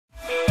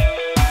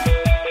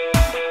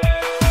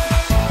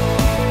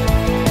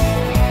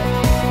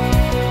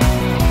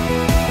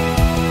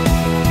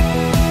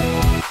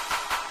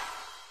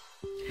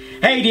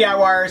Hey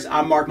DIYers,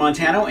 I'm Mark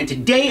Montano, and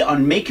today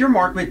on Make Your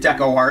Mark with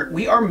DecoArt,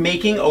 we are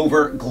making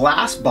over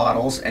glass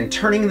bottles and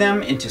turning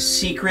them into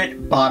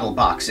secret bottle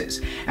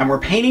boxes. And we're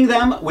painting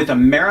them with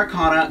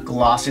Americana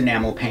gloss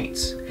enamel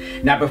paints.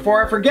 Now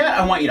before I forget,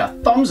 I want you to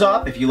thumbs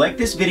up if you like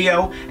this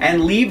video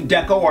and leave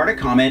DecoArt a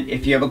comment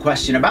if you have a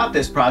question about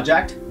this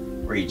project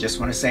or you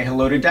just want to say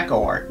hello to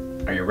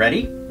DecoArt. Are you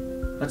ready?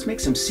 Let's make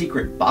some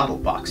secret bottle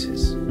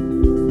boxes.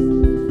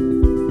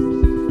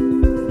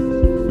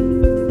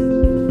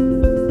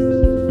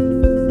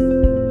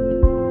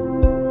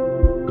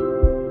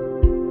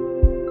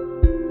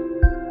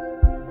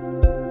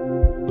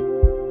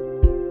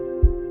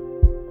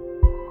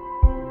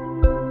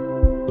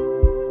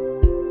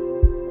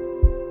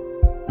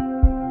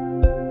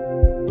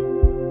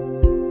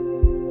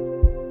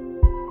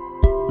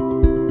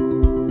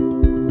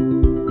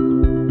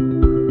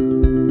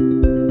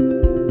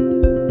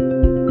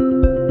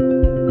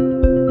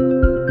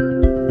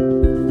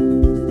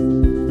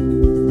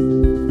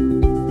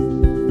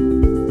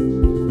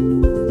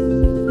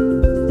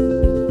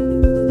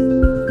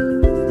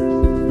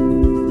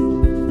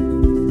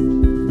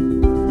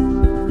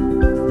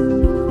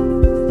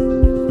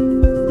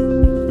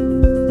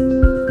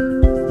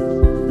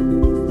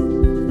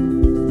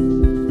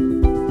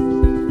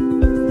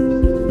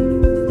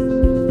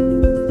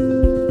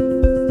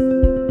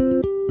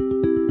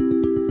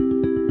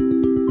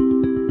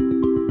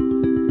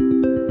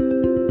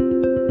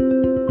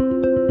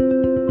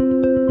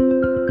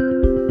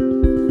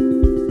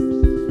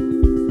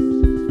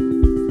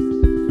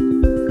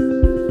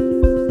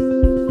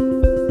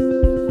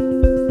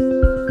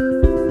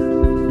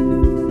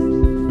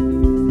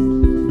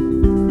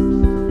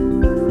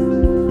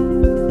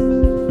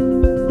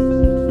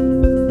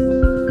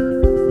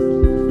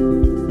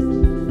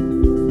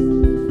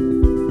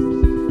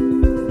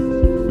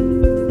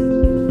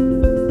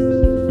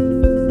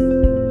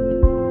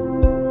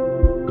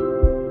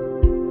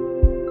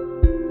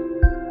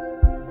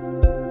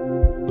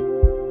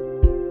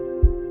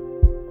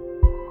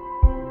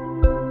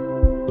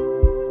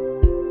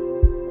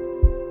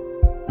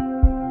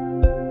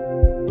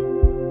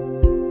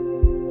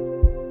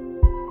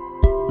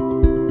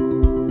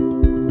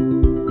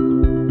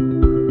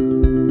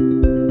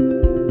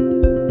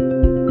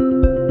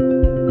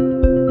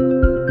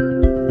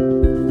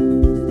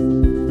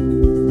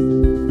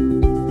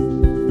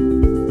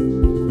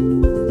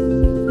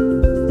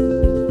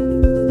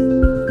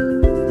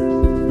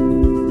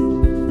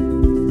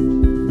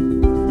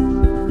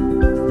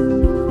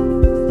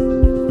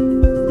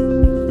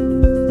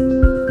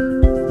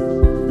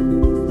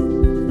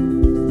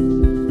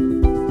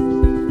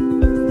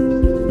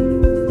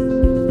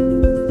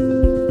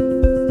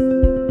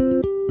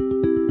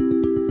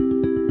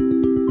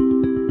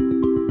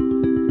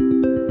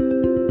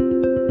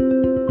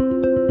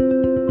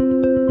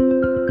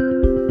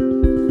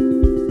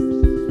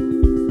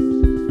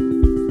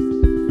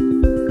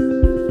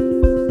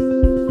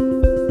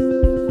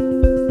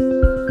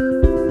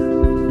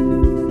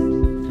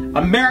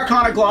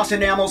 Americana gloss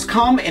enamels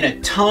come in a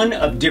ton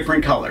of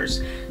different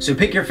colors, so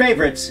pick your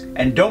favorites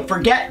and don't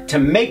forget to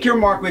make your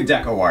mark with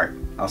DecoArt.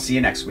 I'll see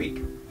you next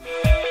week.